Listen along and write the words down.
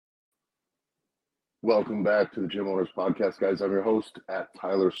Welcome back to the Gym Owners Podcast, guys. I'm your host at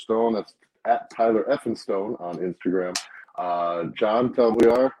Tyler Stone. That's at Tyler Effin Stone on Instagram. John, tell them who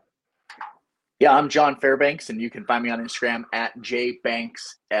we are. Yeah, I'm John Fairbanks, and you can find me on Instagram at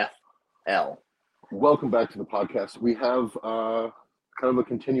jbanksfl. Welcome back to the podcast. We have kind of a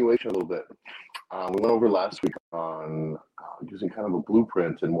continuation a little bit. We went over last week on using kind of a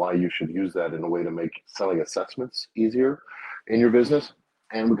blueprint and why you should use that in a way to make selling assessments easier in your business.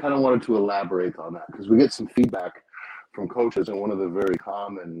 And we kind of wanted to elaborate on that because we get some feedback from coaches, and one of the very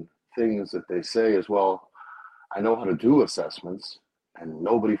common things that they say is, well, I know how to do assessments and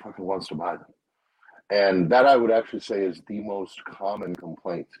nobody fucking wants to buy them. And that, I would actually say, is the most common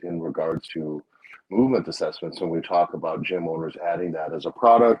complaint in regards to movement assessments when we talk about gym owners adding that as a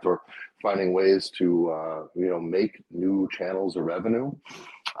product or finding ways to make new channels of revenue.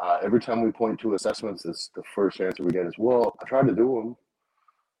 Every time we point to assessments, the first answer we get is, well, I tried to do them.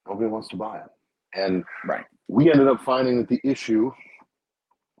 Nobody wants to buy it. And Right. We ended up finding that the issue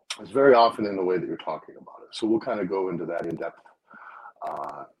is very often in the way that you're talking about it. So we'll kind of go into that in depth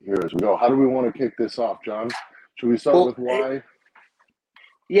here as we go. How do we want to kick this off, John? Should we start with why?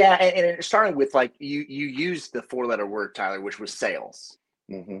 Yeah, and it started with, like, you used the four-letter word, Tyler, which was sales.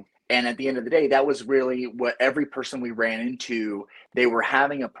 Mm-hmm. And at the end of the day, that was really what every person we ran into, they were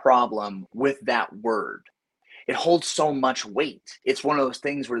having a problem with that word. It holds so much weight. It's one of those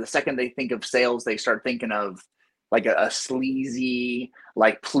things where the second they think of sales, they start thinking of like a sleazy,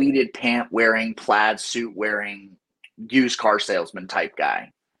 like pleated pant wearing, plaid suit wearing, used car salesman type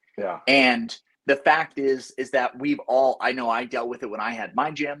guy. Yeah. And the fact is that I know I dealt with it when I had my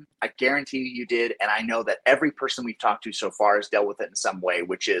gym. I guarantee you did. And I know that every person we've talked to so far has dealt with it in some way,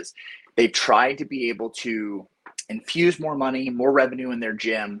 which is they've tried to be able to infuse more money, more revenue in their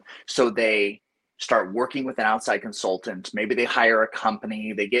gym. So they start working with an outside consultant. Maybe they hire a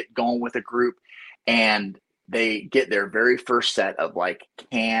company, they get going with a group, and they get their very first set of like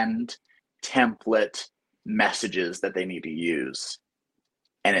canned template messages that they need to use.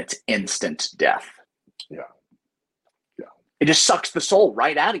 And it's instant death. Yeah. It just sucks the soul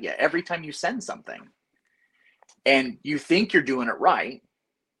right out of you every time you send something. And you think you're doing it right,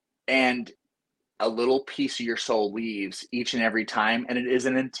 and a little piece of your soul leaves each and every time. And it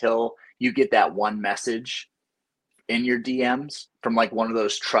isn't until you get that one message in your DMs from like one of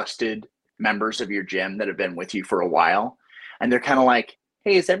those trusted members of your gym that have been with you for a while. And they're kind of like,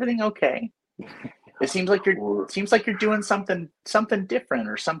 hey, is everything okay? It seems like you're doing something different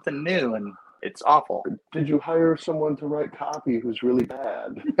or something new, and it's awful. Did you hire someone to write copy who's really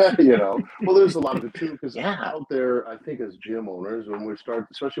bad? Well, there's a lot of it too, because out there, I think as gym owners, when we start,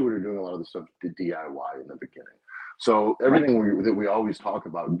 especially when you're doing a lot of the stuff DIY in the beginning. So everything that we always talk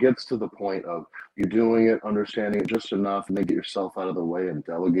about gets to the point of you doing it, understanding it just enough, and then get yourself out of the way and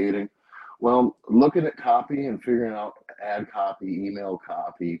delegating. Well, looking at copy and figuring out ad copy, email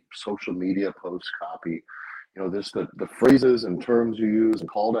copy, social media post copy, the phrases and terms you use and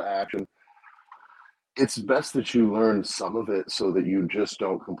call to action. It's best that you learn some of it so that you just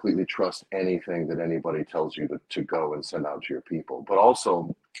don't completely trust anything that anybody tells you to go and send out to your people. But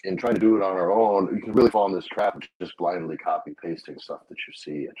also, in trying to do it on our own, you can really fall in this trap of just blindly copy pasting stuff that you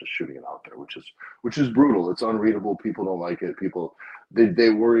see and just shooting it out there, which is brutal. It's unreadable. People don't like it. People they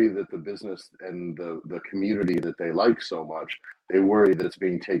worry that the business and the community that they like so much, they worry that it's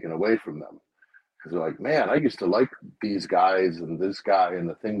being taken away from them. Because they're like, man, I used to like these guys and this guy and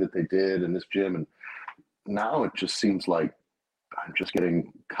the thing that they did in this gym, and now it just seems like I'm just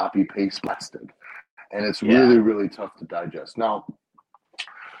getting copy paste blasted, and it's really, really tough to digest. Now,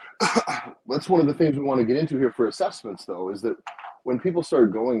 that's one of the things we want to get into here for assessments, though, is that when people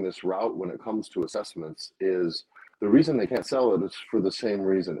start going this route when it comes to assessments, is the reason they can't sell it is for the same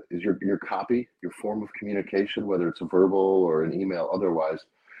reason, is your copy, your form of communication, whether it's a verbal or an email otherwise,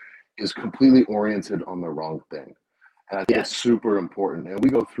 is completely oriented on the wrong thing. And I think it's super important. And we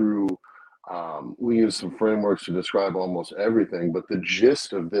go through, we use some frameworks to describe almost everything, but the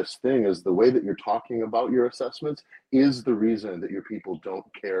gist of this thing is the way that you're talking about your assessments is the reason that your people don't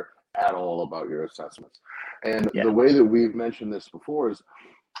care at all about your assessments. And the way that we've mentioned this before is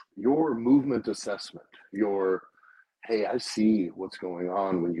your movement assessment, hey, I see what's going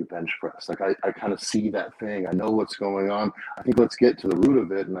on when you bench press. Like I kind of see that thing. I know what's going on. I think let's get to the root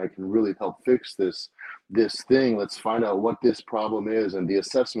of it, and I can really help fix this thing. Let's find out what this problem is. And the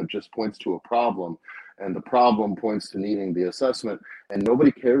assessment just points to a problem, and the problem points to needing the assessment. And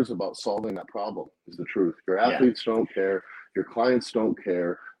nobody cares about solving that problem, is the truth. Your athletes don't care. Your clients don't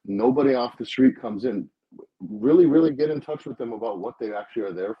care. Nobody off the street comes in. Really, really get in touch with them about what they actually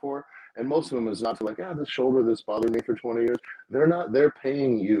are there for. And most of them is not to like, this shoulder that's bothered me for 20 years. They're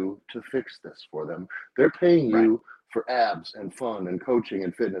paying you to fix this for them. They're paying you for abs and fun and coaching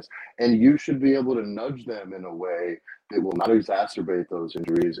and fitness. And you should be able to nudge them in a way that will not exacerbate those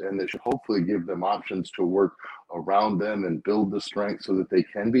injuries and that should hopefully give them options to work around them and build the strength so that they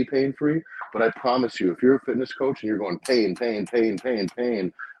can be pain-free. But I promise you, if you're a fitness coach and you're going pain, pain, pain, pain,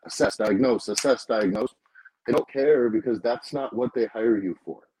 pain, assess, diagnose, they don't care because that's not what they hire you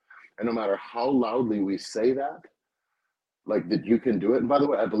for. And no matter how loudly we say that, like that you can do it. And by the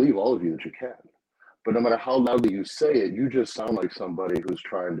way, I believe all of you that you can. But no matter how loudly you say it, you just sound like somebody who's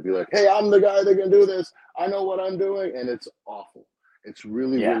trying to be like, hey, I'm the guy that can do this. I know what I'm doing. And it's awful. It's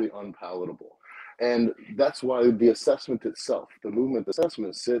really, really unpalatable. And that's why the assessment itself, the movement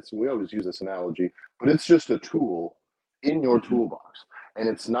assessment sits, we always use this analogy, but it's just a tool in your toolbox. And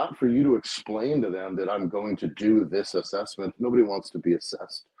it's not for you to explain to them that I'm going to do this assessment. Nobody wants to be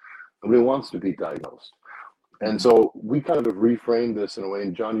assessed. Nobody wants to be diagnosed. And so we kind of have reframed this in a way.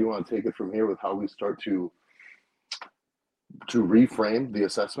 And John, you want to take it from here with how we start to reframe the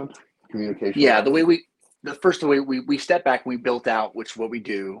assessment communication? Yeah, the way we step back and we built out, which is what we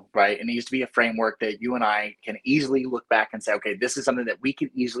do, right? It needs to be a framework that you and I can easily look back and say, okay, this is something that we can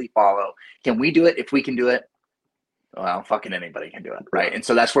easily follow. Can we do it? If we can do it, well, fucking anybody can do it, right? And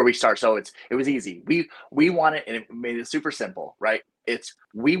so that's where we start. So it was easy. We wanted, and it made it super simple, right?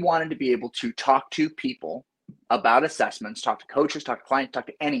 We wanted to be able to talk to people about assessments, talk to coaches, talk to clients, talk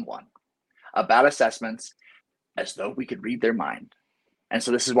to anyone about assessments as though we could read their mind. And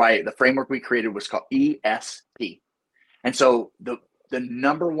so this is why the framework we created was called ESP. And so the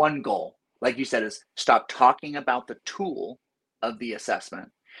number one goal, like you said, is stop talking about the tool of the assessment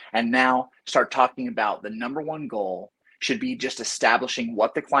and now start talking about the number one goal should be just establishing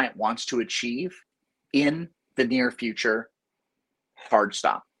what the client wants to achieve in the near future. Hard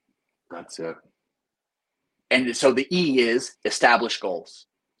stop. That's it. And so the E is establish goals.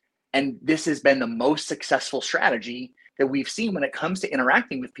 And this has been the most successful strategy that we've seen when it comes to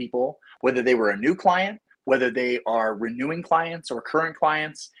interacting with people, whether they were a new client, whether they are renewing clients or current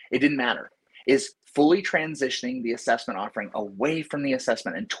clients, it didn't matter, is fully transitioning the assessment offering away from the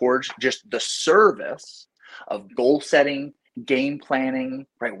assessment and towards just the service of goal setting, game planning,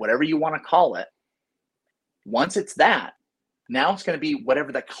 right? Whatever you want to call it. Once it's that, now it's going to be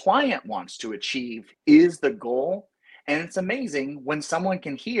whatever the client wants to achieve is the goal. And it's amazing when someone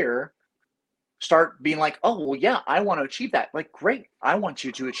can start being like, oh, well, yeah, I want to achieve that. Like, great. I want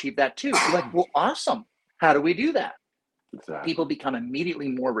you to achieve that too. You're like, well, awesome. How do we do that? Exactly. People become immediately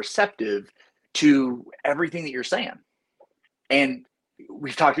more receptive to everything that you're saying. And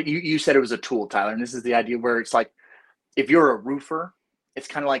we've talked, you said it was a tool, Tyler. And this is the idea where it's like, if you're a roofer, it's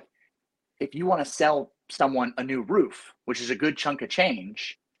kind of like, if you want to sell someone a new roof, which is a good chunk of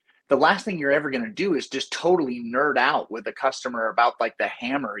change, the last thing you're ever going to do is just totally nerd out with the customer about like the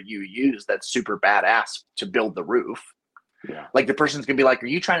hammer you use that's super badass to build the roof. Yeah. Like the person's going to be like, are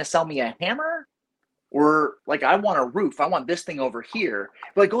you trying to sell me a hammer? Or like, I want a roof. I want this thing over here.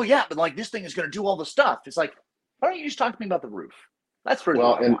 But like, oh yeah, but like this thing is going to do all the stuff. It's like, why don't you just talk to me about the roof? That's really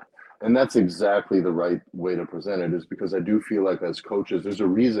what I want. And that's exactly the right way to present it, is because I do feel like as coaches, there's a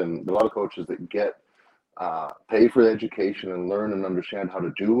reason a lot of coaches that get pay for the education and learn and understand how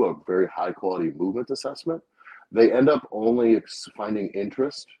to do a very high quality movement assessment, they end up only finding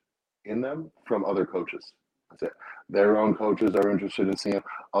interest in them from other coaches. That's it. Their own coaches are interested in seeing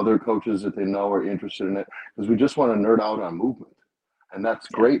other coaches that they know are interested in it, because we just want to nerd out on movement. And that's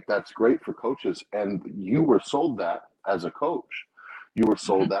great. That's great for coaches. And you were sold that as a coach. You were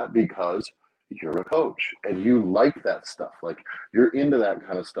sold that because you're a coach and you like that stuff. Like you're into that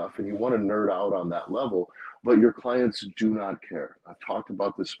kind of stuff and you want to nerd out on that level, but your clients do not care. I've talked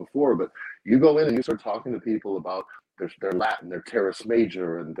about this before, but you go in and you start talking to people about their Latin, their teres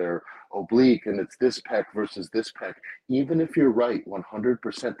major and their oblique, and it's this pec versus this pec. Even if you're right,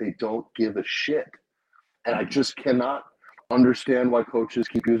 100%, they don't give a shit. And I just cannot understand why coaches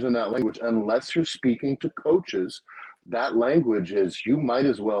keep using that language. Unless you're speaking to coaches, that language is, you might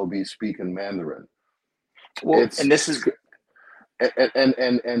as well be speaking Mandarin. Well, and this is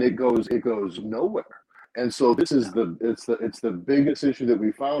and it goes nowhere. And so this is it's the biggest issue that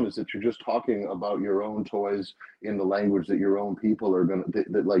we found, is that you're just talking about your own toys in the language that your own people are gonna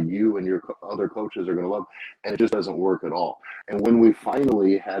that like you and your other coaches are gonna love, and it just doesn't work at all. And when we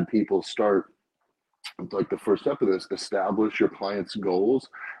finally had people start, like the first step of this, establish your client's goals,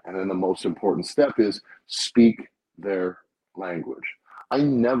 and then the most important step is speak their language. I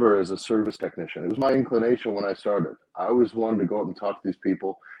never, as a service technician, it was my inclination when I started, I always wanted to go out and talk to these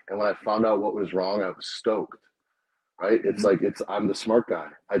people, and when I found out what was wrong, I was stoked. right? It's like I'm the smart guy.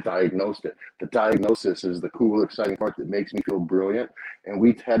 I diagnosed it. The diagnosis is the cool, exciting part that makes me feel brilliant. And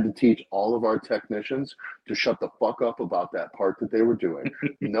we had to teach all of our technicians to shut the fuck up about that part that they were doing.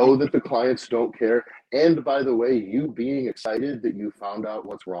 Know that the clients don't care. And by the way, you being excited that you found out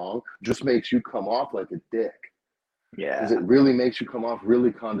what's wrong just makes you come off like a dick. Because Yeah. it really makes you come off really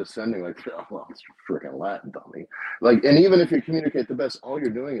condescending, like, oh, well, it's freaking Latin, dummy. Like, and even if you communicate the best, all you're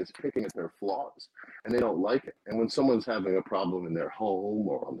doing is picking at their flaws, and they don't like it. And when someone's having a problem in their home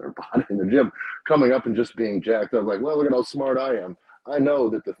or on their body in the gym, coming up and just being jacked up, like, well, look at how smart I am. I know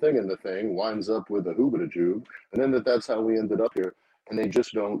that the thing in the thing winds up with a hoobada-joob, and then that's how we ended up here, and they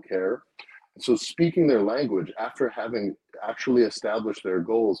just don't care. So speaking their language after having actually established their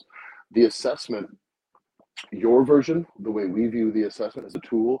goals, the assessment, your version, the way we view the assessment as a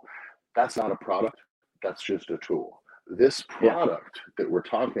tool, that's not a product, that's just a tool. This product that we're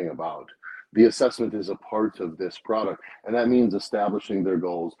talking about, the assessment is a part of this product, and that means establishing their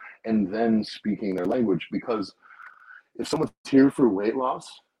goals and then speaking their language. Because if someone's here for weight loss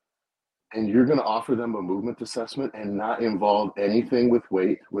and you're going to offer them a movement assessment and not involve anything with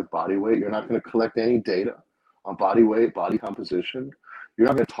weight, with body weight, you're not going to collect any data on body weight, body composition, you're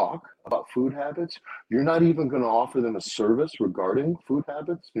not going to talk about food habits. You're not even going to offer them a service regarding food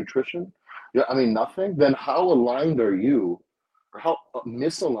habits, nutrition. Yeah, I mean, nothing. Then how aligned are you, or how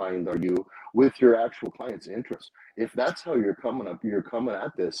misaligned are you with your actual client's interests? If that's how you're coming up, you're coming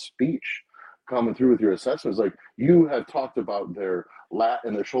at this speech, coming through with your assessments, like you have talked about their lat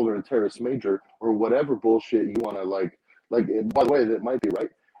and their shoulder and teres major or whatever bullshit you want to like. By the way, that might be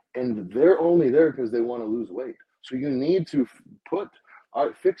right, and they're only there because they want to lose weight. So you need to put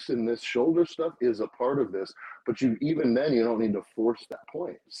fixing this shoulder stuff is a part of this, but even then you don't need to force that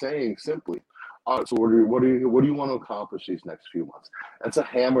point. Saying simply, all right, so what do you want to accomplish these next few months? That's a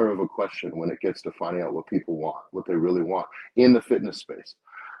hammer of a question when it gets to finding out what people want, what they really want in the fitness space.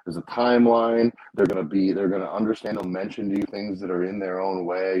 There's a timeline. They're gonna understand. They'll mention to you things that are in their own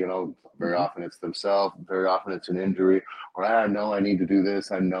way. You know, very often it's themselves. Very often it's an injury, or I know I need to do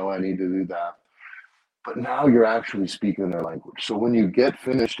this. I know I need to do that. But now you're actually speaking their language. So when you get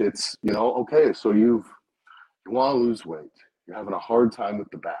finished, it's, okay, so you want to lose weight. You're having a hard time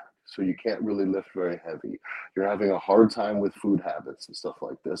with the back, so you can't really lift very heavy. You're having a hard time with food habits and stuff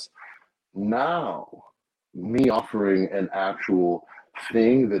like this. Now, me offering an actual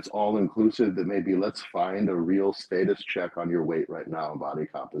thing that's all inclusive, that maybe let's find a real status check on your weight right now and body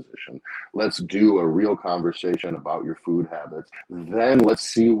composition. Let's do a real conversation about your food habits. Then let's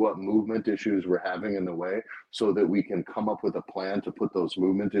see what movement issues we're having in the way so that we can come up with a plan to put those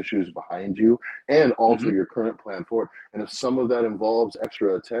movement issues behind you and alter your current plan forward. And if some of that involves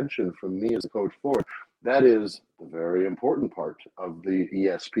extra attention from me as a coach forward, that is the very important part of the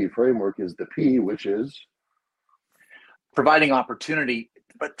ESP framework, is the P, which is providing opportunity.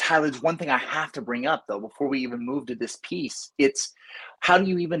 But Tyler, there's one thing I have to bring up though, before we even move to this piece. It's how do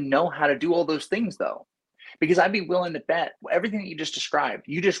you even know how to do all those things though? Because I'd be willing to bet everything that you just described,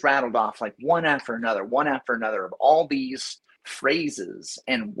 you just rattled off like one after another of all these phrases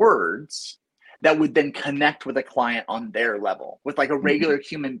and words that would then connect with a client on their level, with like a regular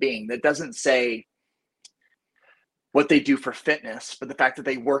human being that doesn't say what they do for fitness, but the fact that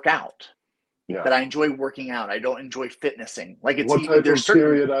they work out. Yeah. That I enjoy working out. I don't enjoy fitnessing. Like, it's what type of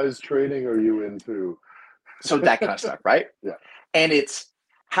periodized training are you into? So that kind of stuff, right? Yeah. And it's,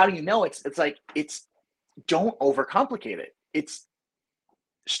 how do you know? It's don't overcomplicate it. It's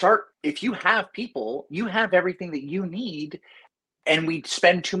start, if you have people, you have everything that you need. And we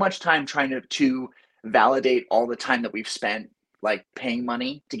spend too much time trying to validate all the time that we've spent, like paying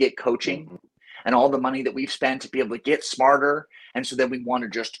money to get coaching. And all the money that we've spent to be able to get smarter. And so then we want to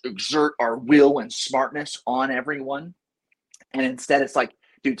just exert our will and smartness on everyone. And instead it's like,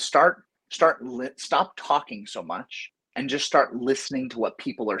 dude, stop talking so much and just start listening to what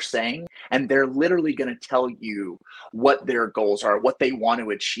people are saying. And they're literally going to tell you what their goals are, what they want to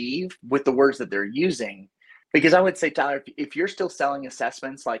achieve with the words that they're using. Because I would say, Tyler, if you're still selling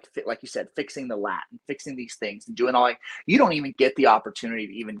assessments, like you said, fixing the lat and fixing these things and doing all that, you don't even get the opportunity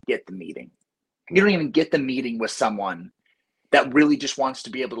to even get the meeting. You don't even get the meeting with someone that really just wants to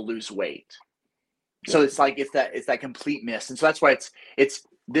be able to lose weight. So it's like, it's that complete miss. And so that's why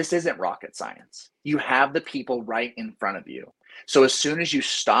this isn't rocket science. You have the people right in front of you. So as soon as you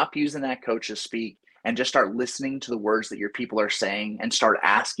stop using that coach's speak and just start listening to the words that your people are saying and start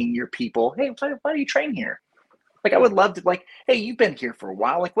asking your people, hey, why do you train here? Like, I would love to, like, hey, you've been here for a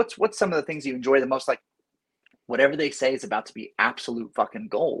while. Like, what's some of the things you enjoy the most? Like, whatever they say is about to be absolute fucking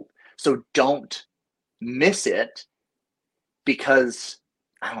gold. So don't miss it because,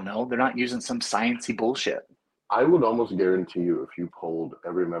 I don't know, they're not using some sciencey bullshit. I would almost guarantee you, if you polled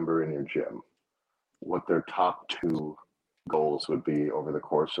every member in your gym what their top two goals would be over the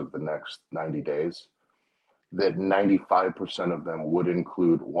course of the next 90 days, that 95% of them would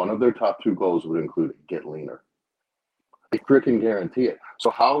include, one of their top two goals would include get leaner. I freaking guarantee it.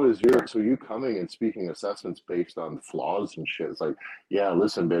 So you coming and speaking assessments based on flaws and shit? It's like, yeah,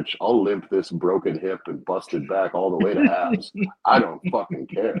 listen, bitch, I'll limp this broken hip and busted back all the way to halves. I don't fucking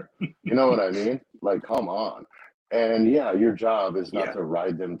care. You know what I mean? Like, come on. And yeah, your job is not to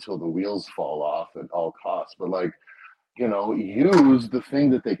ride them till the wheels fall off at all costs, but like, use the thing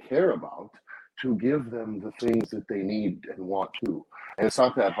that they care about to give them the things that they need and want to. And it's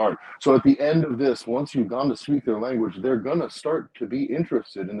not that hard. So at the end of this, once you've gone to speak their language, they're going to start to be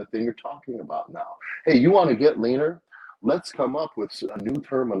interested in the thing you're talking about now. Hey, you want to get leaner? Let's come up with a new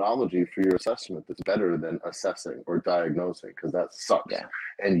terminology for your assessment that's better than assessing or diagnosing, because that sucks. Yeah.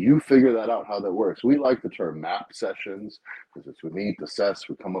 And you figure that out, how that works. We like the term MAP sessions because it's we meet, assess,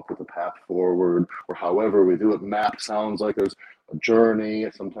 we come up with a path forward, or however we do it. MAP sounds like there's a journey.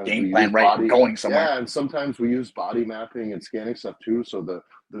 Sometimes game plan, right? We're going somewhere. Yeah, and sometimes we use body mapping and scanning stuff too. So the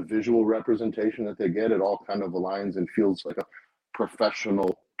visual representation that they get, it all kind of aligns and feels like a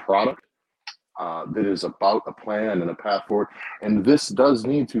professional product. That is about a plan and a path forward. And this does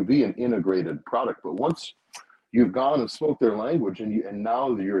need to be an integrated product. But once you've gone and spoke their language and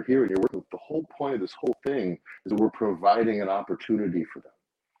now that you're here and you're working, the whole point of this whole thing is that we're providing an opportunity for them.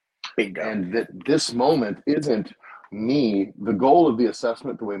 Bingo. And that this moment isn't me, the goal of the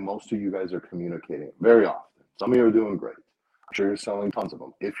assessment, the way most of you guys are communicating very often. Some of you are doing great. I'm sure you're selling tons of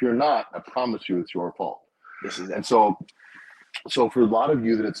them. If you're not, I promise you it's your fault. This is it. And so for a lot of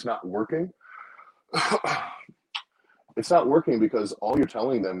you that it's not working, it's not working because all you're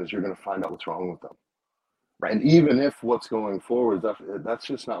telling them is you're going to find out what's wrong with them. Right. And even if what's going forward, that's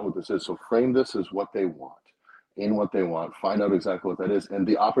just not what this is. So frame this as what they want, in what they want, find out exactly what that is. And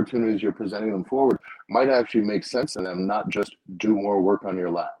the opportunities you're presenting them forward might actually make sense to them, not just do more work on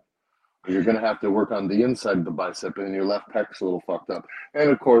your lat. You're going to have to work on the inside of the bicep and your left pec's a little fucked up. And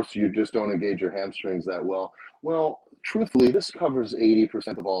of course, you just don't engage your hamstrings that well. Well, truthfully, this covers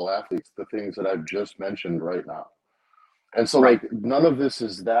 80% of all athletes, the things that I've just mentioned right now. And so like none of this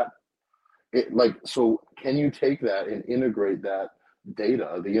is that so can you take that and integrate that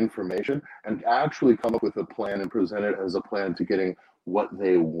data, the information, and actually come up with a plan and present it as a plan to getting what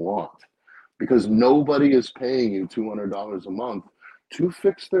they want? Because nobody is paying you $200 a month to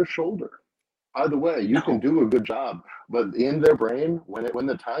fix their shoulder. By the way, you can do a good job, but in their brain, when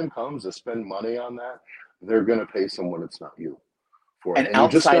the time comes to spend money on that, they're going to pay someone that's not you for it. And you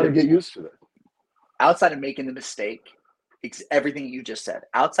just got to get used to it. Outside of making the mistake, everything you just said,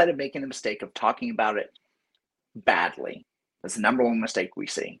 outside of making the mistake of talking about it badly, that's the number one mistake we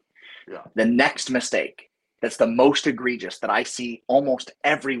see. Yeah. The next mistake, that's the most egregious that I see almost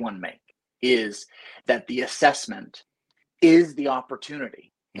everyone make, is that the assessment is the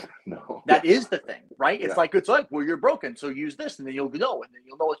opportunity. No. That is the thing, right? It's like, well, you're broken, so use this, and then you'll know, and then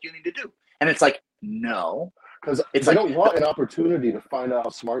you'll know what you need to do. And it's like, no. Because they don't want an opportunity to find out how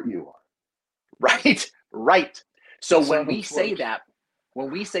smart you are. Right. So when we say that,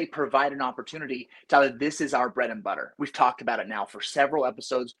 when we say provide an opportunity, Tyler, this is our bread and butter. We've talked about it now for several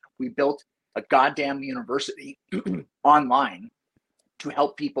episodes. We built a goddamn university online to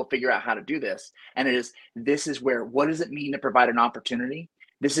help people figure out how to do this. And this is where, what does it mean to provide an opportunity?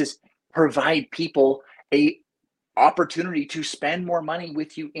 This is provide people a opportunity to spend more money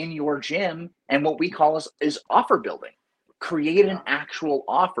with you in your gym. And what we call is offer building. Create an actual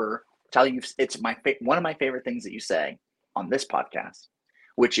offer. Tell you, it's one of my favorite things that you say on this podcast,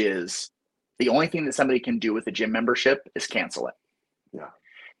 which is the only thing that somebody can do with a gym membership is cancel it. Yeah.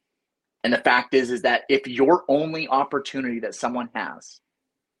 And the fact is that if your only opportunity that someone has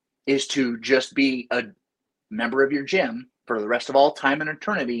is to just be a member of your gym for the rest of all time and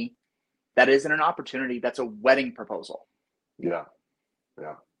eternity, that isn't an opportunity. That's a wedding proposal. Yeah.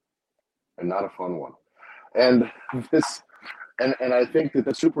 And not a fun one. And And I think that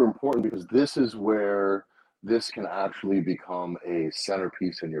that's super important because this is where this can actually become a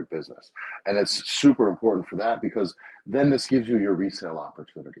centerpiece in your business. And it's super important for that because then this gives you your resale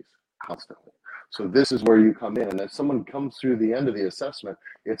opportunities constantly. So this is where you come in. And if someone comes through the end of the assessment,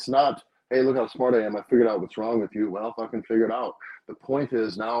 it's not, hey, look how smart I am. I figured out what's wrong with you. Well, fucking figure it out. The point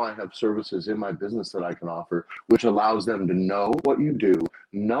is now I have services in my business that I can offer, which allows them to know what you do,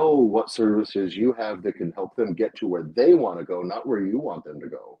 know what services you have that can help them get to where they want to go, not where you want them to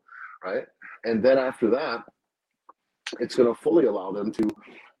go, right? And then after that, it's going to fully allow them to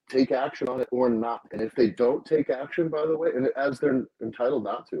take action on it or not. And if they don't take action, by the way, and as they're entitled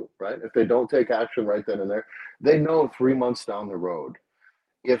not to, right? If they don't take action right then and there, they know 3 months down the road,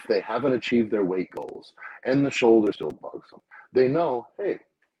 if they haven't achieved their weight goals and the shoulder still bugs them, they know, hey,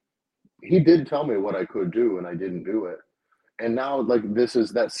 he did tell me what I could do and I didn't do it. And now, like, this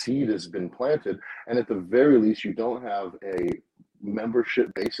is that seed has been planted. And at the very least, you don't have a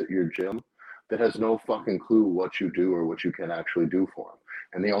membership base at your gym that has no fucking clue what you do or what you can actually do for them.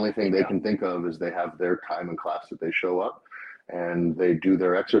 And the only thing they can think of is they have their time in class that they show up and they do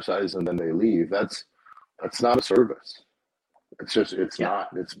their exercise and then they leave. That's not a service. It's not.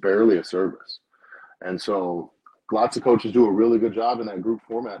 It's barely a service. And so lots of coaches do a really good job in that group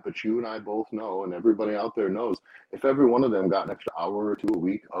format, but you and I both know, and everybody out there knows, if every one of them got an extra hour or two a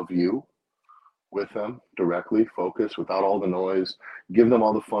week of you with them directly, focus without all the noise, give them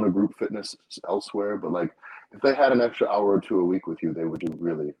all the fun of group fitness elsewhere, but like if they had an extra hour or two a week with you, they would do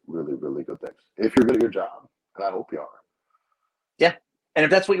really, really, really good things. If you're good at your job, and I hope you are. Yeah. And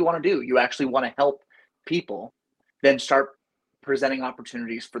if that's what you want to do, you actually want to help people, then start presenting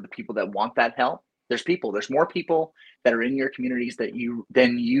opportunities for the people that want that help. There's more people that are in your communities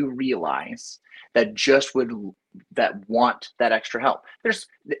than you realize that want that extra help. There's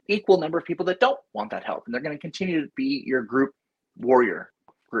the equal number of people that don't want that help, and they're going to continue to be your group warrior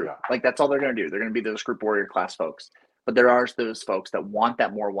group. Yeah. Like that's all they're going to do. They're going to be those group warrior class folks. But there are those folks that want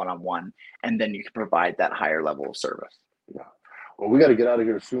that more one-on-one, and then you can provide that higher level of service. Yeah. Well, we got to get out of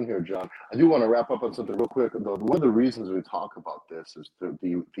here soon here, John. I do want to wrap up on something real quick. One of the reasons we talk about this is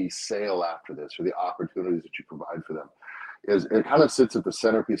the sale after this, or the opportunities that you provide for them, is it kind of sits at the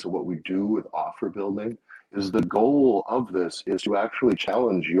centerpiece of what we do with offer building. Is the goal of this is to actually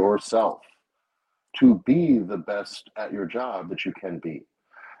challenge yourself to be the best at your job that you can be.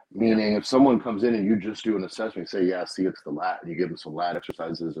 Meaning, if someone comes in and you just do an assessment, say, yeah, see, it's the lat, and you give them some lat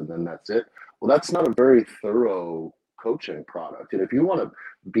exercises, and then that's it. Well, that's not a very thorough coaching product. And if you want to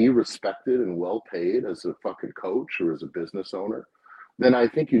be respected and well paid as a fucking coach or as a business owner, then I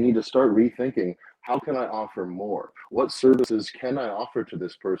think you need to start rethinking, how can I offer more? What services can I offer to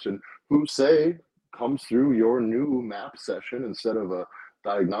this person who, say, comes through your new MAP session instead of a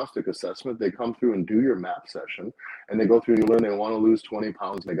diagnostic assessment? They come through and do your MAP session, and they go through and you learn they want to lose 20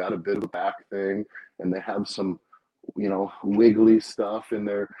 pounds, and they got a bit of a back thing, and they have some wiggly stuff in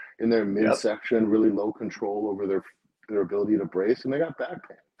their midsection, really low control over their ability to brace, and they got back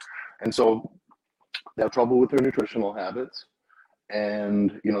pain. And so they have trouble with their nutritional habits,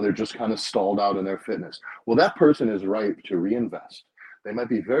 and they're just kind of stalled out in their fitness. Well, that person is ripe to reinvest. They might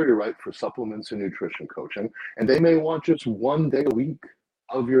be very ripe for supplements and nutrition coaching, and they may want just 1 day a week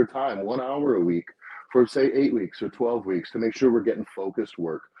of your time, 1 hour a week for, say, 8 weeks or 12 weeks to make sure we're getting focused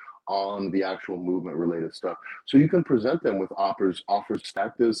work on the actual movement related stuff. So you can present them with offers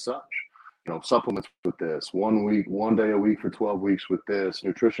stacked as such. Supplements with this, 1 week, 1 day a week for 12 weeks with this,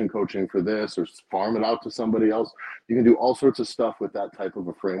 nutrition coaching for this, or farm it out to somebody else. You can do all sorts of stuff with that type of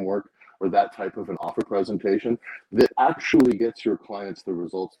a framework or that type of an offer presentation that actually gets your clients the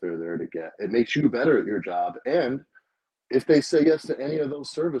results they're there to get. It makes you better at your job. And if they say yes to any of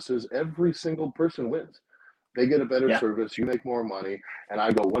those services, every single person wins. They get a better service, you make more money, and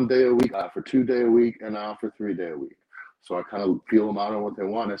I go 1 day a week, I offer 2 day a week, and I offer 3 day a week. So I kind of feel them out on what they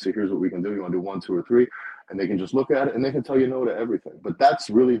want. I say, here's what we can do. You want to do 1, 2, or 3? And they can just look at it and they can tell you no to everything. But that's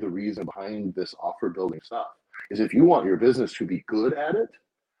really the reason behind this offer building stuff, is if you want your business to be good at it,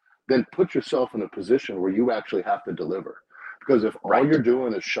 then put yourself in a position where you actually have to deliver. Because if all you're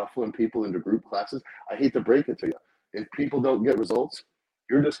doing is shuffling people into group classes, I hate to break it to you, if people don't get results,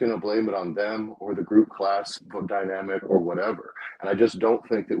 you're just going to blame it on them or the group class dynamic or whatever. And I just don't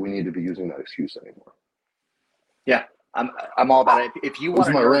think that we need to be using that excuse anymore. Yeah. I'm all about it. If you want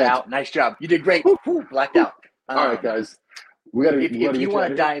to nerd out, nice job. You did great. Woo, blacked out. All right, guys. We got to. If you want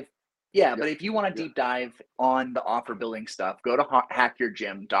to dive, but if you want to deep dive on the offer building stuff, go to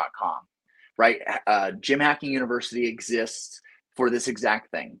hackyourgym.com. Right, Gym Hacking University exists for this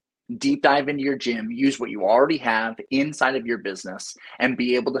exact thing. Deep dive into your gym. Use what you already have inside of your business, and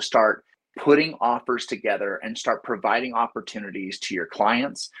be able to start putting offers together and start providing opportunities to your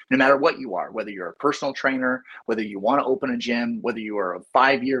clients, no matter what you are, whether you're a personal trainer, whether you want to open a gym, whether you are a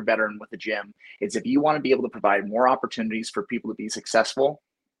 5-year veteran with a gym. It's if you want to be able to provide more opportunities for people to be successful,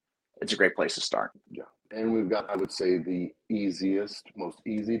 it's a great place to start. Yeah. And we've got, I would say, the easiest, most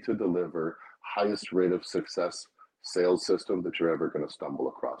easy to deliver, highest rate of success sales system that you're ever going to stumble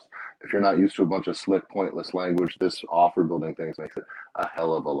across. If you're not used to a bunch of slick, pointless language, this offer building things makes it a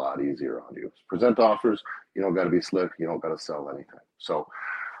hell of a lot easier on you. Present offers. You don't got to be slick. You don't got to sell anything. So,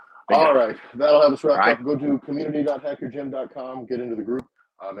 all right, that'll have us wrapped up. Go to community.hackyourgym.com, get into the group.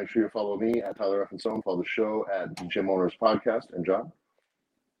 Make sure you follow me at Tyler F. and Son. Follow the show at Gym Owners Podcast. And John?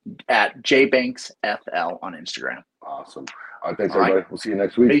 At JBanksFL on Instagram. Awesome. All right, thanks, All right. everybody. We'll see you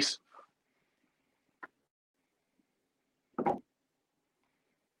next week. Peace.